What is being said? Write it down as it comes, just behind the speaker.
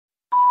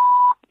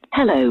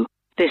Hello,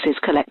 this is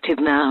Collective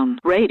Noun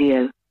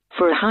Radio.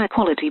 For a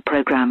high-quality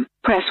program,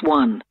 press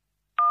 1.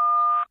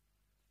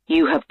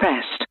 You have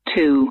pressed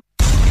 2.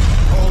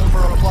 Hold for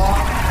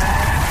applause.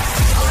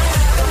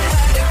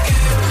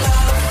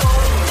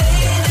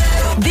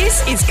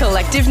 This is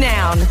Collective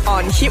Noun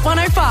on Hit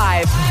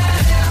 105.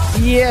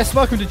 Yes,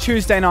 welcome to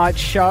Tuesday Night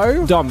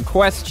Show. Dom,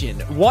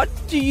 question. What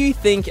do you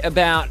think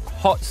about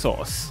hot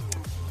sauce?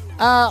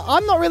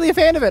 I'm not really a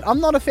fan of it.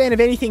 I'm not a fan of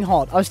anything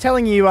hot. I was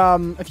telling you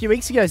a few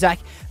weeks ago, Zach,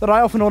 that I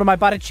often order my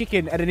butter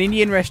chicken at an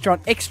Indian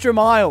restaurant extra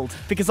mild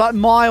because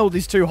mild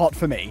is too hot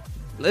for me.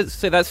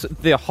 So that's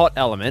the hot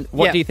element.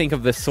 What Yeah. do you think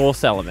of the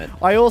sauce element?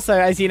 I also,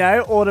 as you know,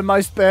 order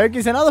most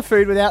burgers and other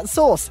food without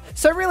sauce.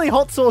 So really,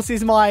 hot sauce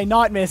is my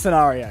nightmare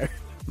scenario.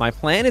 My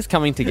plan is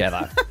coming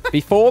together.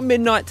 Before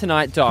midnight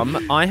tonight,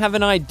 Dom, I have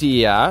an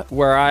idea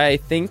where I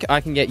think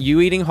I can get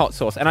you eating hot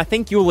sauce, and I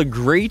think you'll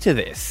agree to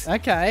this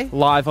Okay.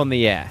 live on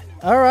the air.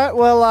 All right.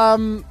 Well,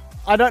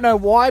 I don't know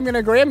why I'm going to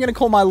agree. I'm going to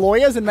call my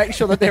lawyers and make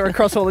sure that they're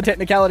across all the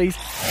technicalities.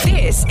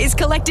 This is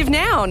Collective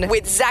Noun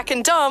with Zach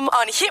and Dom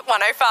on Hit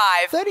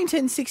 105.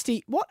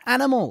 131060, what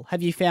animal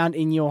have you found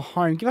in your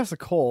home? Give us a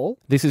call.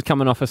 This is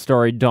coming off a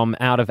story, Dom,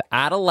 out of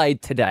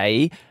Adelaide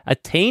today. A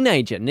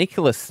teenager,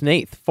 Nicholas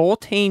Sneath,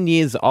 14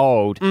 years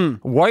old,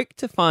 woke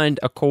to find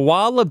a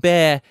koala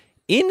bear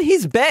in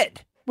his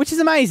bed. Which is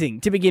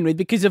amazing to begin with,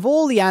 because of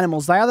all the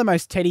animals, they are the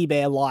most teddy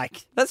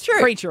bear-like That's true.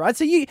 creature, right?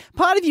 So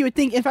part of you would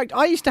think, in fact,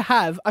 I used to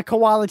have a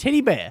koala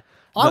teddy bear.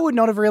 I would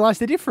not have realised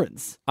the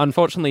difference.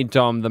 Unfortunately,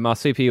 Dom, the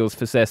marsupials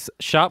possess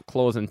sharp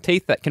claws and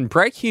teeth that can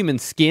break human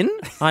skin,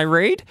 I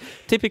read,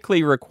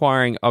 typically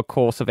requiring a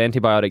course of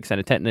antibiotics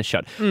and a tetanus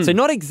shot. So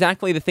not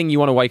exactly the thing you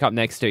want to wake up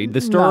next to. The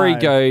story No.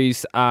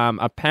 goes,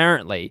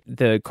 apparently,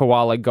 the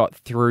koala got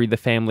through the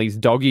family's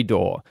doggy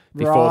door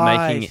before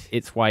Right. making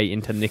its way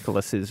into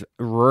Nicholas's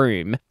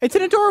room. It's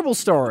an adorable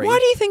story. Why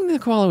do you think the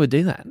koala would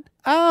do that?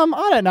 I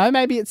don't know.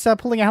 Maybe it's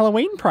pulling a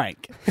Halloween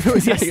prank. If it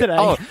was yesterday.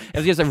 Oh, it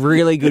was just a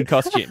really good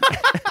costume.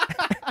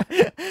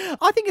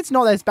 I think it's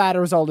not as bad a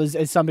result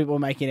as some people are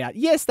making it out.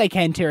 Yes, they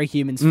can tear a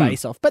human's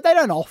face off, but they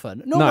don't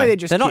often. Normally they're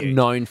just they're not cute.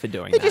 known for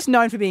doing They're that. just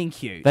known for being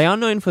cute. They are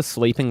known for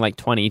sleeping like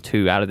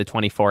 22 out of the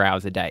 24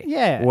 hours a day.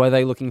 Yeah. Were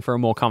they looking for a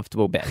more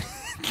comfortable bed?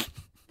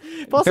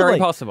 Possibly. Very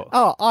possible.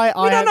 Oh,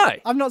 I don't know.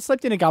 I've not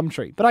slept in a gum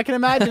tree, but I can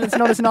imagine it's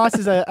not as nice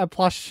as a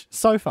plush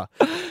sofa.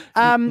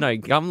 No,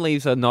 gum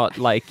leaves are not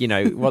like,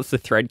 what's the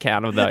thread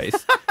count of those?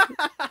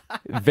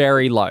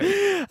 Very low.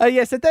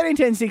 Yes, at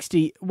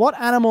 131060, what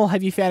animal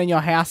have you found in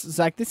your house,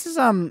 Zach? This has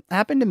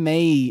happened to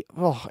me.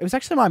 Oh, it was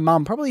actually my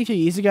mum, probably a few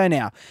years ago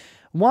now.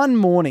 One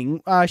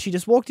morning, she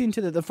just walked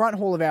into the front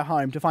hall of our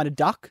home to find a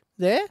duck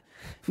there.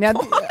 Now,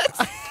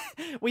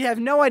 we have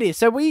no idea.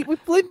 So we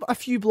live a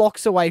few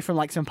blocks away from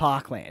like some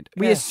parkland.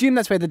 We assume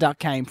that's where the duck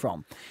came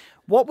from.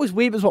 What was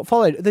weird was what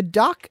followed. The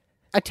duck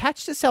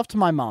attached itself to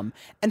my mum,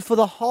 and for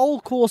the whole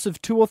course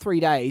of 2 or 3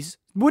 days,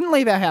 wouldn't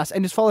leave our house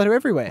and just followed her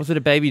everywhere. Was it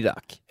a baby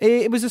duck?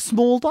 It was a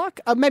small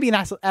duck, maybe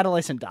an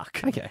adolescent duck.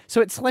 Okay.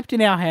 So it slept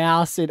in our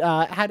house. It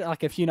had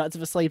like a few nights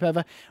of a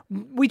sleepover.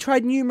 We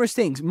tried numerous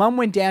things. Mum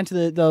went down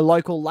to the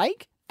local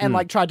lake and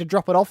like tried to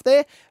drop it off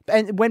there,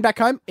 and went back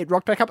home. It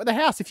rocked back up at the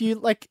house a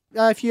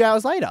few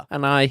hours later.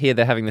 And I hear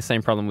they're having the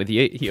same problem with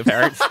your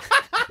parents.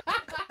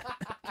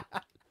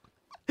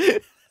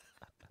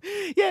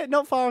 Yeah,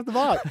 not far off the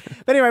mark.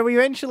 But anyway, we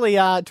eventually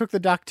took the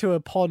duck to a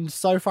pond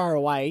so far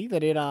away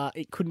that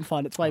it couldn't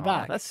find its way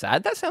back. That's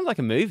sad. That sounds like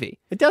a movie.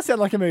 It does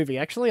sound like a movie.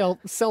 Actually, I'll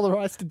sell the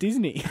rights to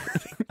Disney.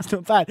 That's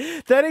not bad.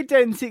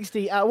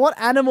 131060. What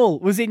animal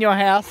was in your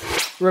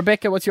house?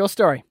 Rebecca, what's your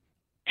story?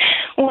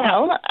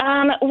 Well,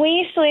 we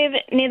used to live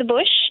near the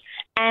bush,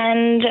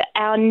 and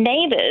our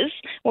neighbours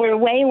were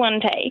away one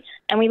day,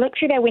 and we looked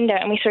through their window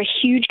and we saw a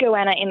huge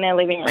goanna in their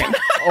living room.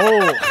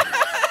 Oh.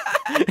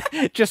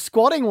 Just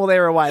squatting while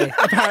they're away,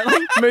 apparently.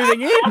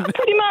 Moving in.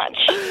 Pretty much.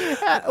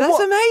 That's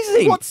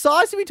amazing. What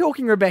size are we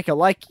talking, Rebecca?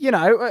 Like,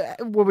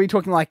 were we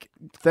talking like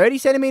 30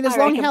 centimetres I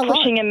long? reckon How long?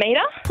 pushing a metre,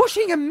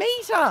 Pushing a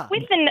metre.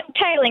 with the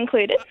tail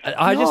included.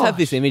 I just have Gosh.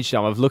 this image,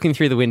 Dom, of looking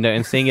through the window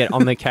and seeing it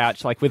on the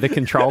couch, like with a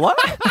controller,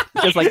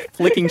 just like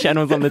flicking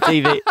channels on the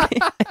TV.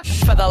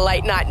 For the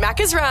late night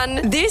Macca's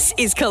run, this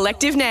is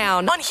Collective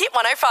Noun on Hit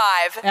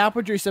 105. Our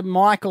producer,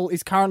 Michael,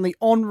 is currently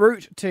en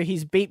route to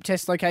his beep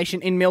test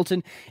location in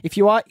Milton. If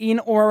you are in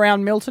or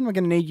around Milton, we're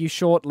going to need you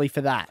shortly for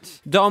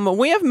that. Dom,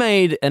 we have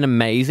made an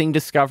amazing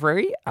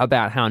discovery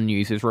about how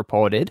news is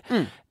reported.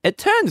 It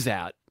turns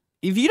out,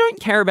 if you don't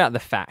care about the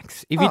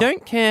facts, if you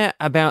don't care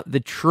about the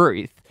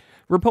truth,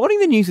 reporting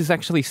the news is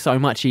actually so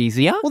much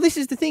easier. Well, this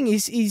is the thing,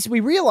 is we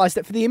realise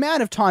that for the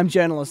amount of time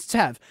journalists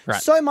have,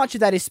 Right. so much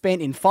of that is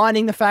spent in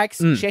finding the facts,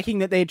 checking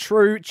that they're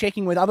true,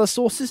 checking with other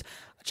sources.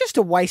 Just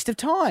a waste of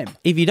time.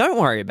 If you don't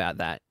worry about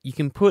that, you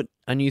can put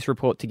a news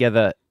report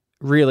together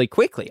really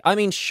quickly. I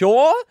mean,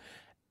 sure,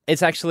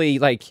 it's actually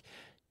like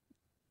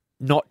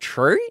not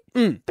true.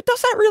 But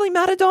does that really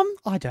matter, Dom?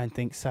 I don't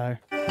think so.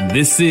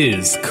 This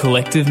is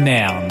Collective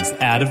Nouns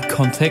Out of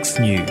Context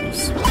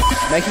News.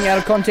 Making out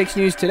of context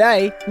news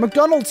today,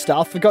 McDonald's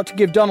staff forgot to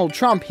give Donald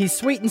Trump his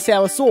sweet and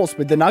sour sauce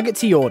with the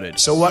nuggets he ordered.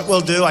 So what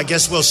we'll do, I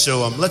guess we'll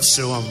sue him. Let's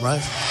sue him,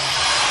 right?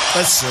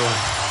 Let's sue him.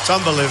 It's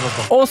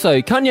unbelievable.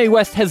 Also, Kanye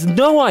West has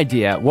no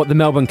idea what the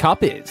Melbourne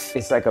Cup is.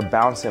 It's like a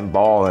bouncing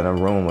ball in a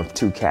room with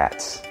 2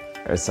 cats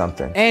or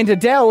something. And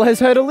Adele has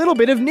heard a little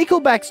bit of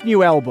Nickelback's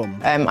new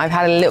album. I've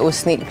had a little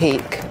sneak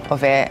peek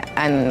of it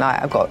and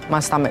I've got my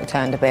stomach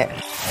turned a bit.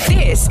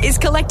 This is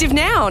Collective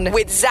Noun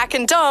with Zach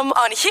and Dom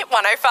on Hit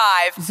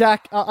 105.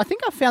 Zach, I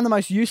think I found the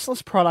most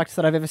useless product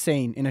that I've ever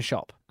seen in a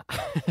shop.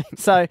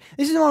 So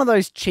this is one of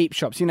those cheap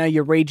shops, you know,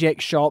 your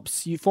reject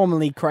shops, you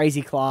formerly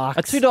Crazy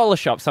Clark's. A $2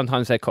 shop,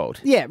 sometimes they're called.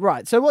 Yeah,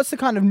 right. So what's the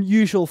kind of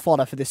usual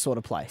fodder for this sort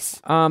of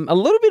place? A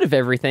little bit of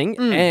everything,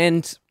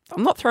 and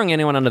I'm not throwing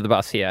anyone under the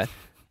bus here,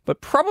 but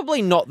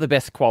probably not the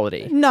best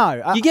quality.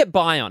 No. You get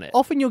by on it.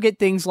 Often you'll get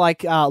things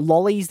like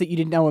lollies that you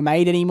didn't know were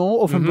made anymore,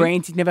 or from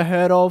brands you've never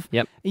heard of.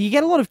 Yep. You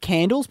get a lot of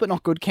candles, but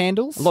not good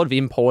candles. A lot of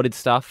imported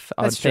stuff,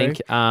 I would That's true.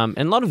 think, and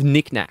a lot of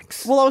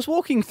knickknacks. Well, I was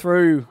walking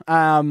through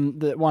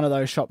one of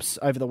those shops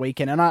over the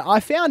weekend, and I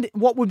found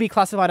what would be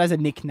classified as a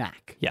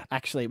knick-knack. Yeah.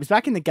 Actually, it was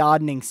back in the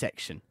gardening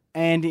section,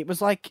 and it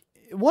was like,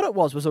 what it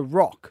was a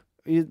rock,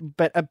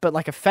 but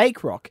like a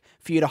fake rock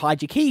for you to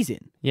hide your keys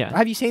in. Yeah.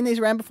 Have you seen these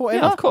around before? Yeah,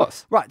 ever? of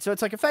course. Right, so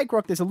it's like a fake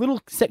rock. There's a little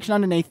section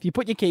underneath. You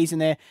put your keys in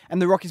there,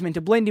 and the rock is meant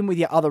to blend in with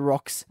your other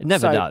rocks. It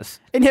never does.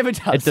 It never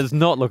does. It does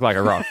not look like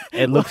a rock.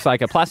 It looks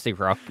like a plastic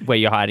rock where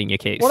you're hiding your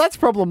keys. Well, that's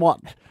problem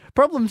one.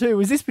 Problem two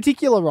is this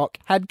particular rock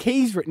had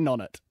keys written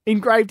on it,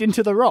 engraved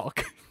into the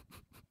rock.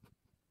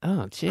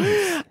 Oh,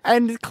 jeez.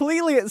 And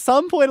clearly at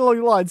some point along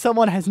the line,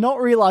 someone has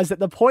not realised that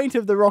the point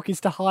of the rock is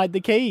to hide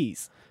the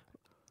keys.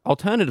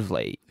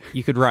 Alternatively,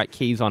 you could write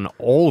keys on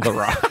all the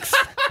rocks.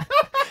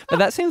 But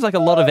that seems like a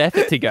lot of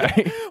effort to go. Well,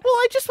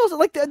 I just wasn't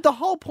like the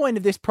whole point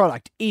of this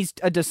product is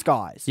a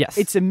disguise. Yes.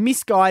 It's a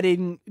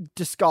misguided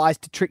disguise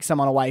to trick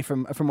someone away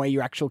from where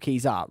your actual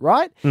keys are,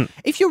 right?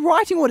 If you're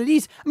writing what it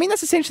is, I mean,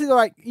 that's essentially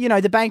like, you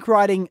know, the bank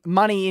writing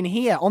money in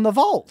here on the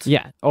vault.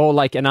 Yeah, or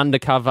like an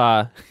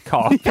undercover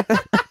cop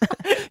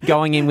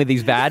going in with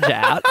his badge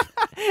out.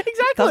 Exactly.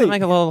 Doesn't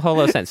make a whole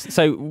lot of sense.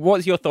 So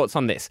what's your thoughts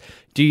on this?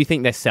 Do you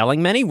think they're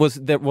selling many? Was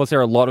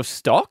there a lot of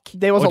stock?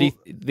 There was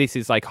this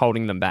is like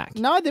holding them back?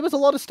 No, there was a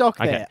lot of stock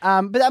Okay. there.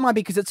 But that might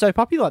be because it's so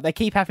popular. They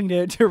keep having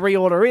to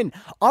reorder in.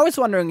 I was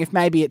wondering if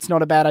maybe it's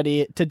not a bad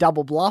idea to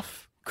double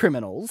bluff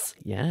criminals.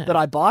 Yeah. That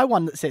I buy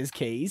one that says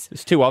keys.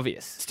 It's too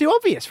obvious. It's too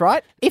obvious,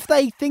 right? If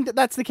they think that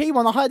that's the key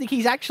one, they'll hide the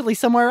keys actually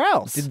somewhere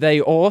else. Did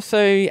they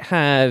also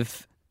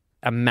have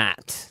a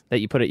mat that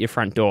you put at your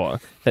front door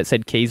that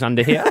said keys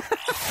under here?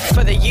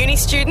 For the uni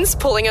students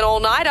pulling an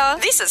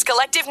all-nighter, this is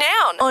Collective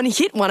Noun on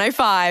Hit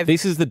 105.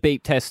 This is the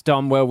beep test,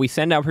 Dom, where we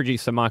send our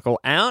producer Michael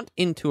out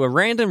into a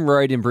random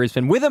road in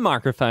Brisbane with a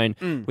microphone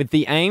with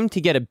the aim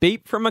to get a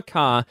beep from a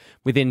car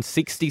within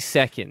 60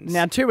 seconds.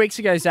 Now, 2 weeks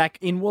ago, Zach,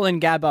 in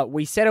Wollongabba,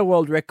 we set a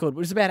world record. It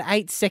was about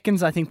 8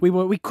 seconds, I think.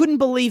 We couldn't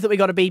believe that we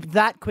got a beep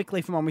that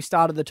quickly from when we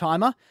started the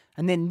timer.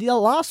 And then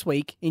last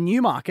week in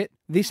Newmarket,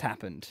 this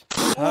happened.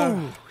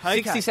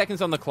 60 seconds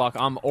on the clock.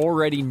 I'm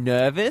already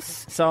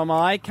nervous. So am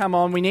I. Come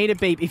on, we need a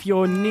beep. If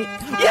you're...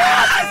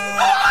 Yes!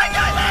 Oh my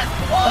goodness!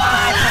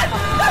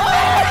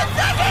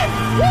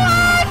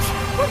 What?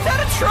 Was that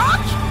a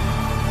truck?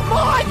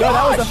 My No,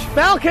 gosh! that was a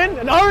falcon,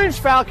 an orange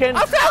falcon.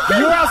 A falcon!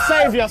 You're our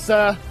saviour,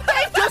 sir.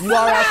 They've just You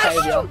are our smashed!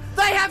 saviour.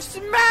 They have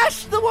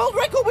smashed the world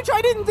record, which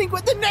I didn't think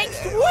would the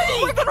next week.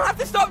 We're going to have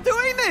to stop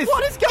doing this.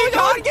 What is going You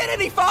on? can't get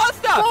any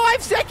faster.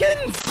 5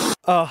 seconds!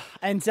 Oh,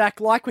 and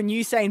Zach, like when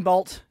Usain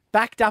Bolt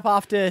backed up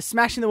after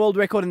smashing the world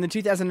record in the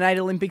 2008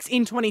 Olympics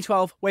in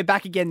 2012, we're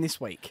back again this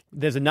week.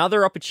 There's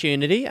another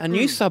opportunity, a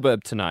new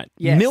suburb tonight.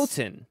 Yes.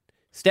 Milton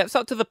steps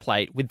up to the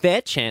plate with their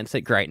chance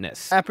at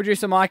greatness. Our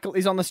producer Michael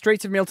is on the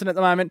streets of Milton at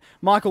the moment.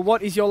 Michael,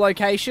 what is your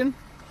location?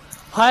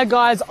 Hi,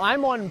 guys.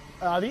 I'm on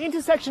the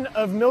intersection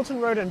of Milton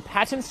Road and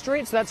Patton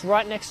Street, so that's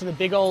right next to the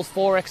big old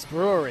 4X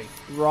Brewery.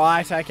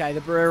 Right, okay,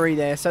 the brewery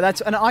there. So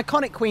that's an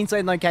iconic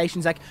Queensland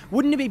location, Zach.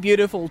 Wouldn't it be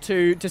beautiful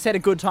to set a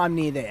good time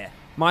near there?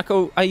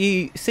 Michael, are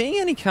you seeing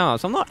any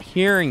cars? I'm not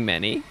hearing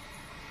many.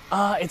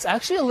 It's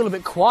actually a little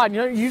bit quiet. You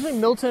know, usually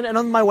Milton, and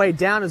on my way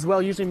down as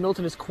well, usually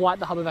Milton is quite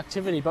the hub of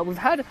activity, but we've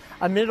had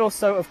a minute or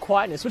so of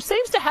quietness, which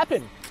seems to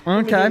happen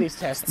when we do these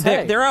tests.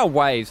 Hey. There are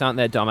waves, aren't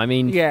there, Dom? I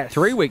mean, Yes.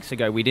 3 weeks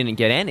ago we didn't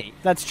get any.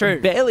 That's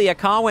true. Barely a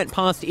car went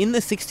past in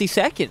the 60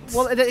 seconds.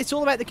 Well, it's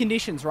all about the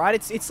conditions, right?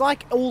 It's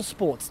like all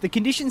sports. The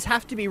conditions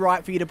have to be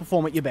right for you to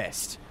perform at your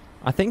best.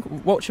 I think,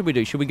 what should we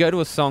do? Should we go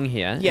to a song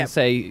here Yeah. and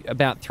say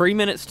about 3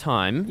 minutes'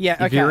 time, Yeah,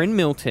 if okay. you're in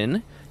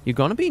Milton, you're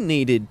going to be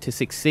needed to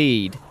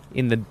succeed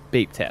in the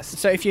beep test.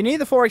 So if you're near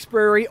the 4X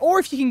Brewery, or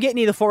if you can get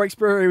near the 4X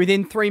Brewery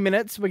within 3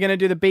 minutes, we're going to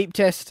do the beep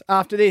test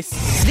after this.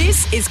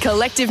 This is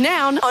Collective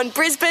Noun on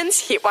Brisbane's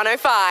Hit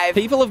 105.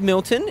 People of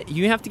Milton,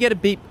 you have to get a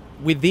beep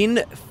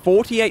within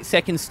 48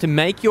 seconds to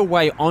make your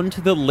way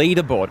onto the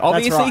leaderboard.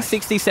 Obviously, right.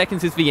 60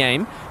 seconds is the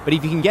aim, but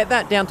if you can get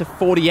that down to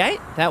 48,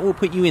 that will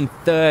put you in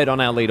third on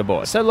our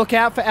leaderboard. So look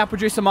out for our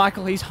producer,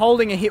 Michael. He's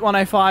holding a Hit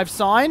 105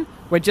 sign.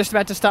 We're just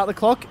about to start the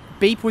clock.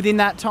 Beep within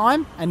that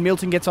time, and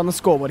Milton gets on the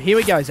scoreboard. Here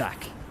we go,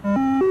 Zach.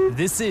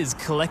 This is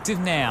Collective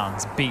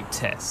Nouns Beep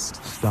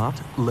Test. Start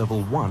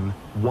level 1,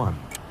 1.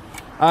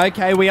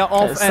 Okay, we are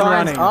off and Signs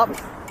running. up.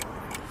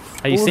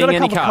 Are you We've seeing got a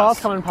any couple cars? cars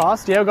coming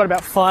past. Yeah, we've got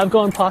about 5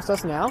 going past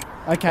us now.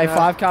 Okay,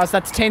 5 cars.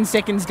 That's 10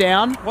 seconds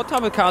down. What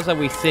type of cars are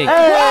we seeing? Hey,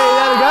 there we go.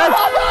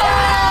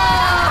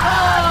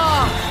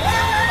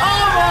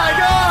 Oh my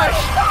gosh!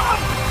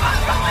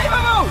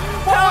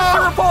 What was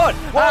the report?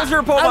 What was the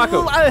report,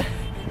 Michael?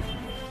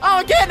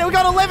 Again, we've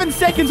got 11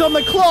 seconds on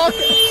the clock.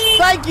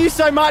 Thank you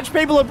so much,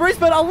 people of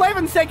Brisbane.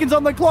 11 seconds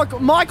on the clock.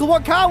 Michael,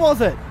 what car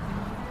was it?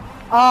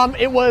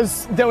 There were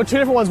 2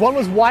 different ones. One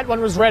was white,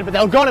 one was red, but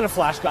they were gone in a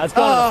flash, guys.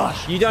 Gone in a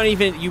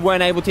flash. You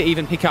weren't able to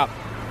even pick up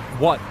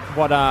what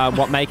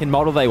make and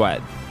model they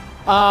were.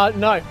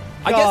 No.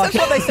 I guess that's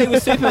what they say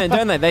with Superman,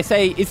 don't they? They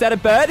say, is that a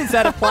bird? Is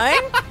that a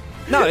plane?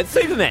 No, it's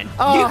Superman.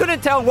 You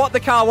couldn't tell what the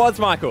car was,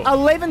 Michael.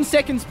 11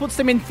 seconds puts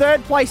them in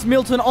third place,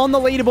 Milton, on the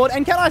leaderboard.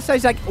 And can I say,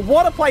 Zach,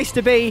 what a place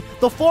to be.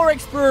 The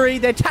Forex Brewery,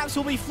 their taps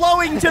will be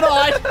flowing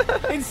tonight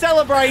in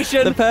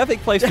celebration. The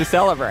perfect place to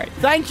celebrate.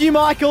 Thank you,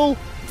 Michael.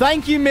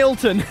 Thank you,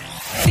 Milton.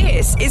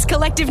 This is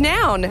Collective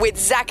Noun with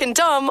Zach and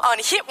Dom on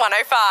Hit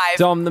 105.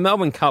 Dom, the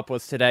Melbourne Cup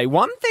was today.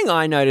 One thing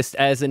I noticed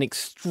as an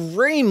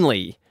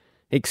extremely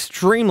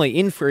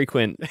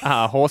infrequent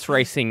horse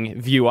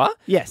racing viewer.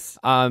 Yes.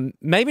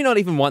 Maybe not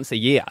even once a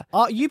year.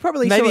 You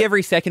probably Maybe saw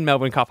every second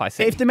Melbourne Cup I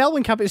see. If the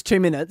Melbourne Cup is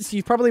 2 minutes,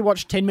 you've probably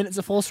watched 10 minutes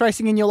of horse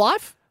racing in your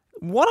life?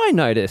 What I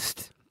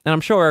noticed, and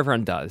I'm sure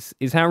everyone does,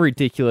 is how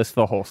ridiculous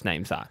the horse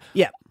names are.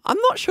 Yeah. I'm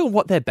not sure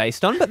what they're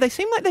based on, but they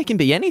seem like they can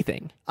be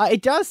anything.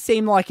 It does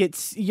seem like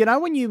it's,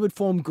 when you would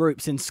form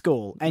groups in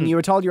school and you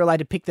were told you're allowed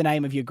to pick the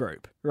name of your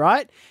group,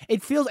 right?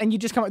 It feels, and you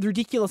just come up with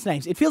ridiculous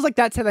names. It feels like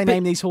that's how they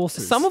name these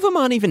horses. Some of them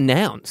aren't even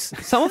nouns.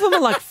 Some of them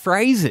are like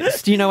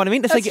phrases. Do you know what I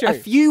mean? It's That's like true. a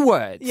few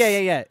words.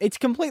 Yeah. It's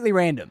completely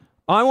random.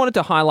 I wanted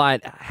to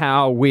highlight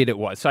how weird it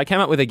was. So I came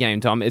up with a game,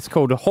 Tom. It's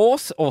called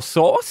Horse or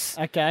Sauce.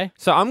 Okay.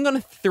 So I'm going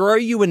to throw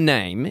you a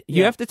name.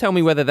 You have to tell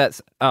me whether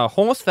that's a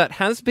horse that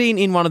has been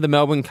in one of the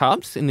Melbourne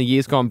Cups in the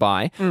years gone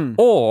by,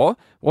 or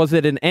was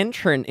it an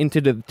entrant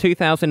into the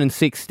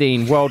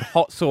 2016 World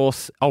Hot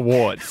Sauce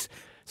Awards.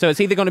 So it's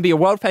either going to be a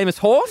world-famous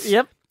horse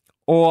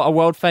or a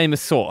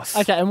world-famous sauce.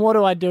 Okay, and what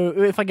do I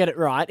do if I get it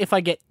right?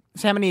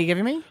 So how many are you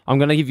giving me? I'm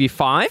going to give you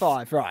 5.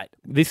 5, right.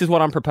 This is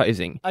what I'm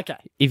proposing. Okay.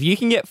 If you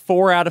can get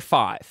 4 out of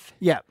 5,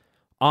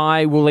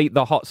 I will eat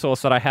the hot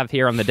sauce that I have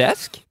here on the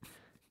desk.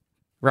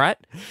 Right?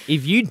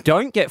 If you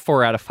don't get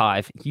 4 out of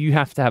 5, you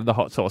have to have the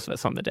hot sauce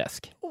that's on the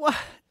desk.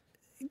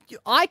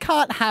 I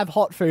can't have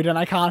hot food and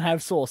I can't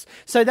have sauce.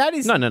 So that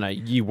is... No,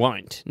 you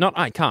won't. Not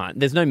I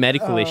can't. There's no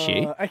medical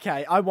issue.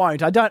 Okay, I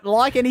won't. I don't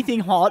like anything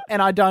hot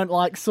and I don't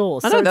like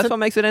sauce. I know, that's what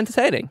makes it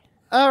entertaining.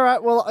 All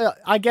right, well,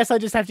 I guess I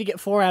just have to get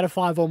 4 out of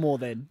 5 or more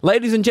then.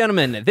 Ladies and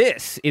gentlemen,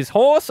 this is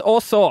Horse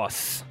or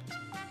Sauce.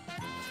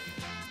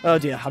 Oh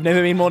dear, I've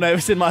never been more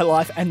nervous in my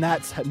life, and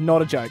that's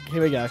not a joke.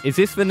 Here we go. Is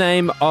this the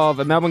name of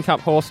a Melbourne Cup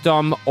horse,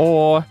 Dom,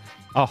 or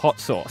a hot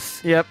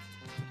sauce? Yep.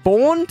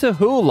 Born to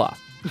hula.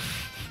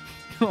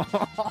 Can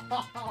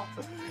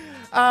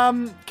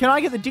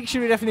I get the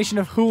dictionary definition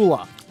of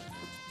hula?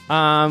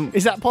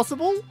 Is that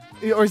possible?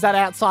 Or is that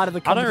outside of the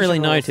I competition don't really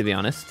know, rules? to be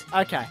honest.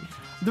 Okay.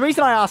 The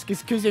reason I ask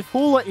is because if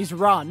hula is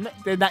run,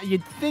 then that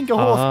you'd think a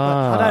horse,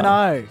 but I don't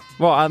know.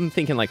 Well, I'm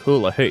thinking like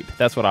hula hoop.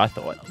 That's what I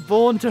thought.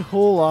 Born to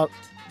hula.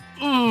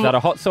 Is that a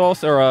hot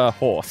sauce or a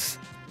horse?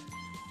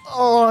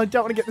 Oh, I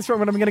don't want to get this wrong,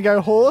 but I'm going to go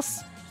horse.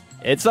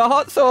 It's a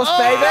hot sauce,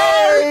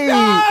 baby!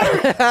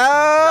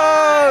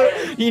 No!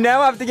 You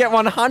now have to get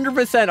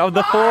 100% of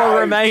the 4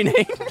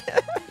 remaining.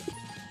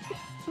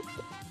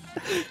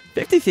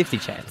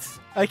 50-50 chance.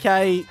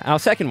 Okay. Our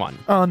second one.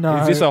 Oh, no.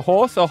 Is this a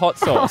horse or hot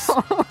sauce?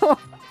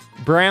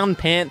 Brown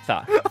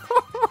Panther.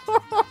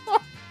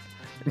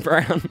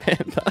 Brown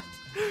Panther.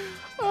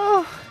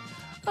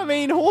 I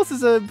mean,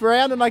 horses are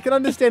brown, and I can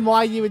understand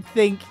why you would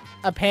think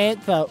a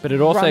panther. But it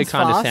also runs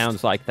kind of fast.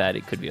 sounds like that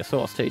it could be a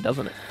sauce too,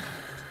 doesn't it?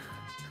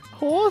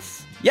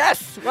 Horse?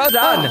 Yes! Well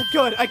done! Oh,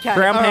 good, okay.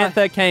 Brown all right.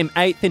 Panther came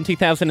 8th in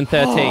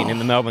 2013 in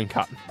the Melbourne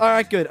Cup. All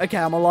right, good. Okay,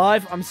 I'm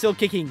alive. I'm still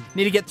kicking.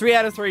 Need to get 3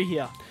 out of 3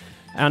 here.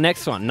 Our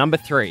next one, number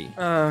 3.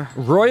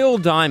 Royal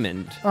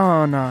Diamond.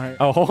 Oh, no.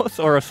 A horse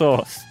or a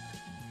sauce?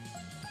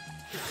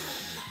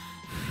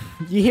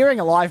 You're hearing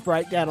a live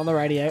breakdown on the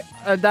radio.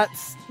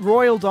 That's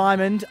Royal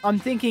Diamond. I'm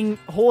thinking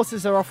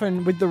horses are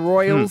often with the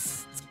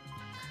Royals.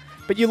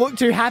 But you look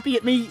too happy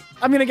at me.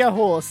 I'm going to go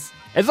horse.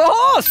 It's a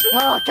horse!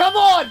 Oh, come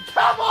on!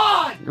 Come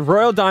on!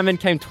 Royal Diamond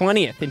came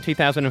 20th in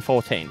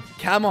 2014.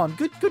 Come on.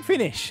 Good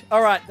finish.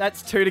 All right,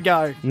 that's 2 to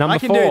go. Number I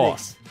can 4. do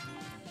this.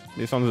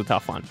 This one's a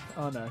tough one.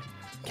 Oh, no.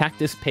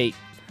 Cactus Pete.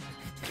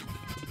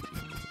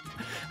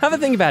 Have a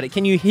think about it.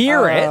 Can you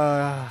hear it?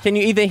 Can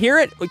you either hear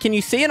it, or can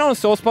you see it on a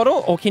sauce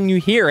bottle, or can you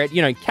hear it?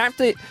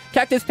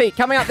 Cactus Pete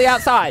coming out the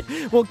outside.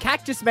 Well,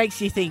 cactus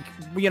makes you think,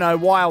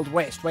 Wild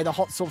West, where the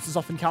hot sauces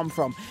often come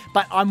from.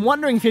 But I'm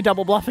wondering if you're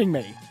double bluffing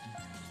me.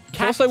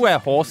 It's also where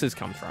horses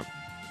come from.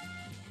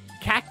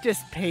 Cactus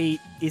Pete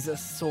is a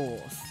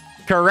sauce.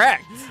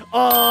 Correct.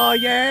 Oh,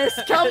 yes.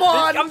 Come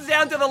on. This comes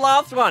down to the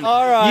last one.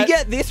 All right. You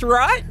get this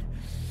right,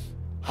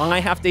 I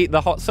have to eat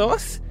the hot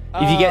sauce.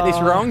 If you get this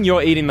wrong,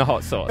 you're eating the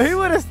hot sauce. Who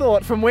would have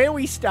thought from where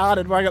we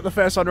started, where I got the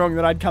first one wrong,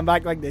 that I'd come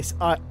back like this?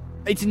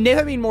 It's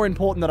never been more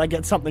important that I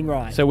get something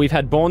right. So we've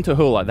had Born to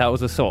Hula, that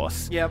was a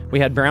sauce. Yep. We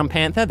had Brown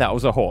Panther, that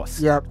was a horse.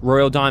 Yep.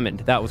 Royal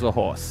Diamond, that was a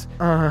horse.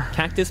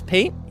 Cactus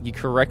Pete, you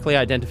correctly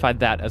identified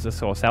that as a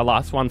sauce. Our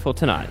last one for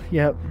tonight.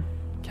 Yep.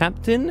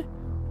 Captain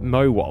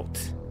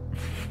Mowalt.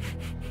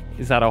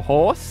 Is that a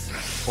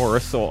horse or a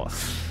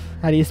sauce?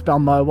 How do you spell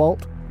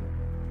Mowalt?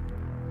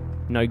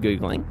 No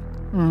Googling.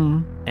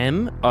 Mowalt.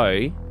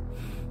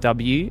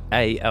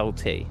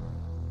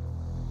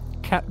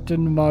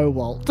 Captain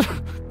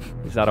Mowalt.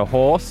 Is that a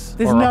horse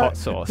or a hot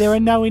sauce? There are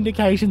no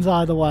indications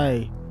either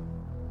way.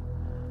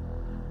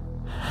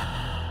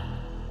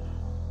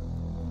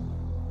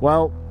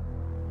 Well,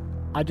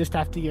 I just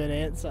have to give an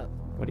answer.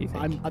 What do you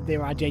think?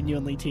 There are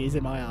genuinely tears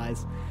in my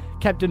eyes.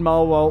 Captain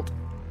Mowalt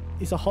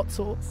is a hot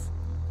sauce.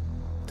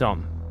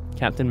 Dom,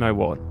 Captain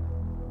Mowalt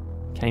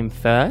came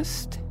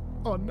first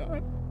Oh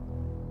no.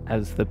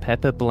 as the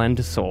pepper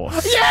blend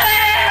sauce.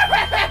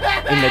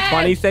 Yeah! In the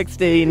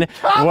 2016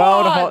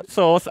 World Hot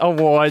Sauce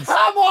Awards.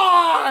 Come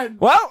on!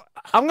 Well,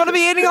 I'm going to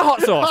be eating a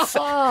hot sauce.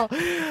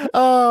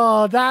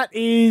 Oh, that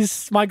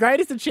is my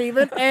greatest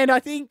achievement, and I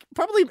think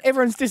probably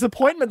everyone's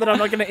disappointment that I'm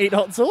not going to eat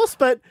hot sauce,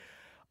 but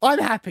I'm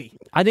happy.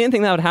 I didn't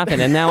think that would happen,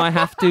 and now I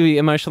have to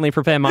emotionally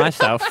prepare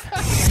myself.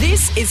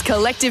 This is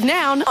Collective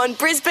Noun on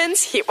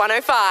Brisbane's Hit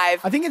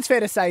 105. I think it's fair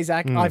to say,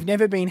 Zach, I've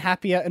never been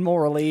happier and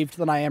more relieved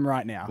than I am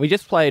right now. We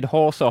just played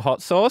Horse or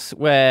Hot Sauce,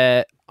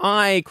 where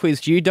I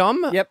quizzed you,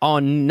 Dom,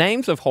 on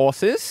names of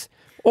horses,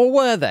 or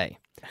were they?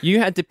 You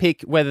had to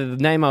pick whether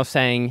the name I was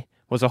saying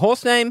was a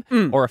horse name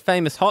or a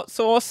famous hot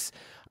sauce.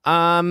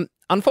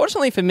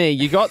 Unfortunately for me,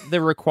 you got the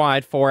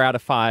required 4 out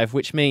of 5,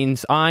 which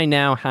means I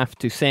now have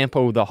to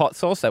sample the hot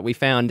sauce that we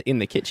found in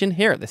the kitchen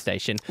here at the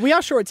station. We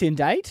are sure it's in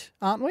date,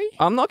 aren't we?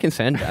 I'm not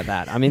concerned about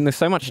that. I mean, there's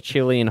so much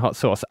chili in hot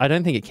sauce. I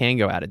don't think it can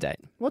go out of date.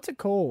 What's it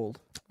called?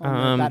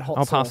 That hot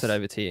I'll pass it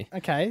over to you.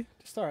 Okay,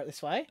 just throw it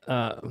this way.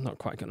 I'm not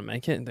quite going to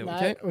make it. There we No,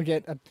 go. we'll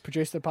get a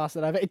producer to pass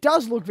it over. It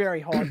does look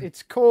very hot.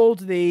 It's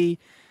called the...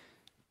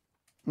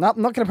 Nope,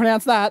 I'm not going to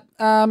pronounce that.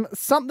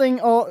 Something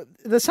or...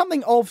 There's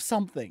something of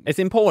something. It's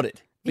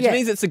imported. Which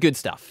means it's the good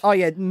stuff. Oh,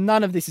 yeah.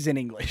 None of this is in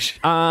English.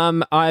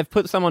 I've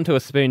put someone to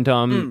a spoon,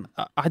 Dom.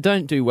 I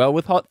don't do well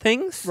with hot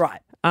things. Right.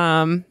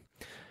 I'm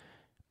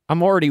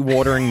already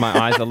watering my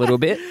eyes a little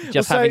bit,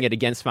 just having it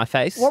against my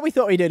face. What we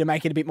thought we'd do to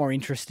make it a bit more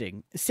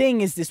interesting,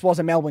 seeing as this was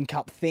a Melbourne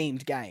Cup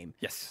themed game,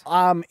 yes,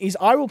 is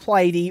I will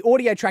play the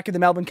audio track of the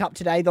Melbourne Cup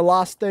today, the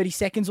last 30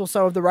 seconds or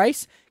so of the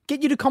race,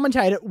 get you to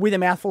commentate it with a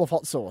mouthful of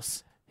hot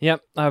sauce.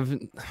 Yep.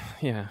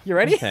 Yeah. You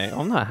ready? Okay.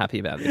 I'm not happy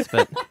about this,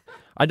 but...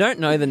 I don't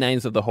know the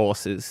names of the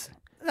horses,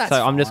 That's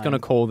so I'm just fine.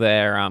 going to call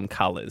their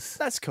colours.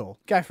 That's cool.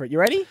 Go for it. You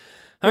ready? Here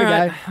All we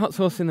right, go. hot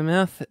sauce in the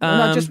mouth.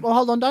 No,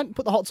 hold on. Don't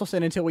put the hot sauce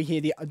in until we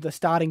hear the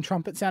starting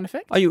trumpet sound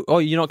effect.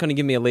 You're not going to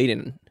give me a lead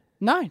in?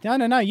 No.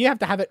 You have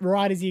to have it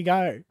right as you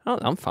go. Oh,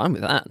 I'm fine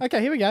with that.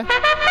 Okay, here we go.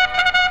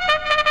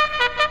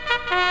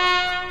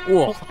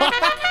 Whoa.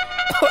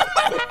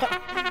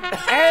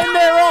 And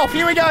they're off.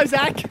 Here we go,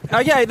 Zach.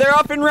 Okay, they're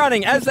up and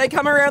running as they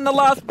come around the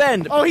last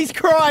bend. Oh, he's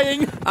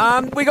crying.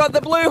 We got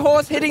the blue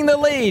horse hitting the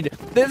lead.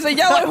 There's a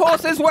yellow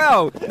horse as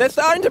well. They're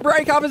starting to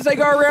break up as they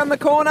go around the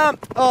corner.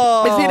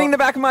 Oh. It's hitting the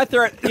back of my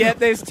throat. Yeah,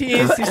 there's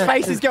tears. His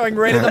face is going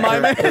red at the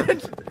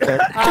moment.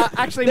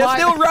 Actually, they're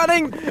still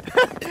running.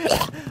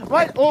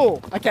 Wait, oh,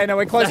 okay, no,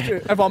 we're close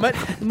to a vomit.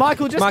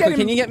 Michael,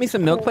 can you get me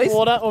some milk, please?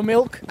 Water or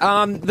milk?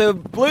 The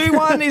blue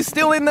one is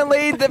still in the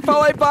lead, they're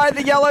followed by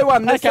the yellow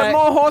one. There's some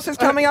more horses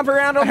coming up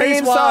around on the Who's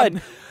inside.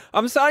 won?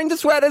 I'm starting to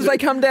sweat as they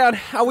come down.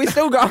 Are we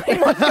still going?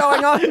 What's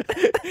going on?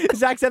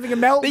 Zach's having a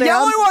meltdown. The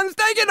yellow one's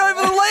taking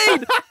over the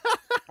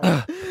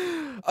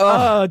lead.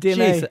 Oh, dear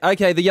me.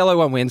 Okay, the yellow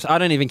one wins. I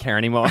don't even care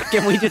anymore.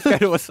 Can we just go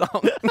to a song?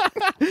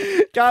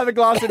 Go have a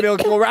glass of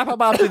milk. We'll wrap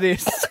up after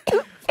this.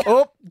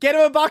 Oh, get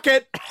him a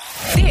bucket.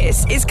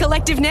 This is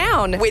Collective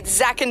Noun with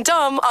Zach and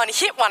Dom on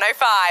Hit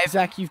 105.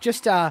 Zach, you've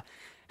just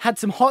had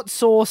some hot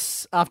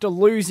sauce after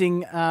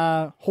losing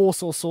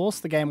Horse or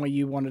Sauce, the game where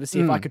you wanted to see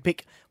if I could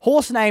pick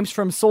horse names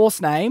from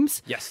sauce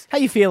names. Yes. How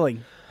you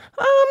feeling?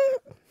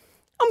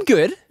 I'm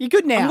good. You're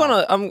good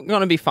now. I'm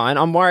gonna be fine.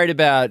 I'm worried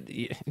about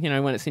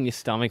when it's in your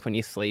stomach when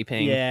you're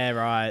sleeping. Yeah,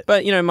 right.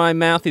 But my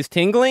mouth is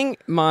tingling,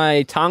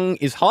 my tongue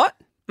is hot.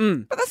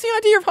 But that's the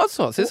idea of hot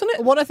sauce, isn't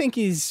it? What I think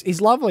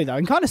is lovely, though,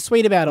 and kind of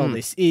sweet about all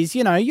this is,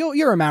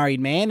 you're a married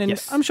man, and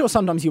Yes. I'm sure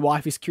sometimes your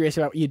wife is curious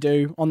about what you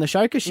do on the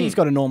show because she's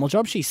got a normal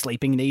job. She's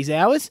sleeping these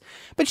hours,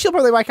 but she'll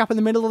probably wake up in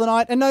the middle of the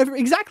night and know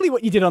exactly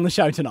what you did on the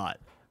show tonight.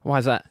 Why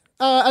is that?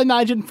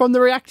 imagine from the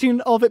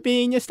reaction of it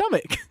being in your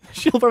stomach.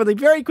 She'll probably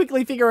very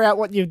quickly figure out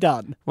what you've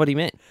done. What do you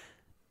mean?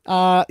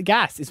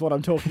 Gas is what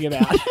I'm talking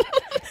about.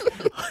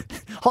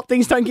 Hot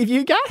things don't give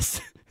you gas?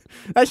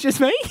 That's just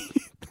me?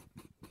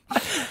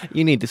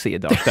 You need to see a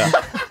doctor.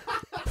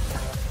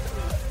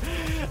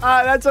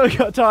 That's all we've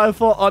got time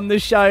for on the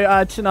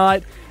show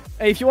tonight.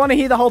 If you want to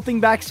hear the whole thing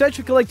back, search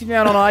for Collective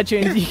Noun on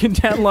iTunes. You can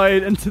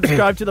download and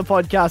subscribe to the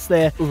podcast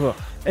there.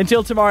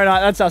 Until tomorrow night,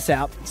 that's us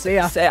out. See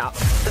ya.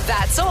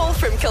 That's all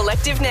from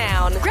Collective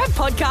Noun. Grab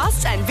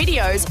podcasts and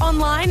videos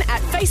online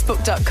at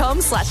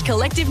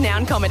facebook.com/Collective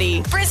Noun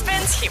Comedy.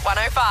 Brisbane's Hit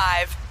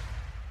 105.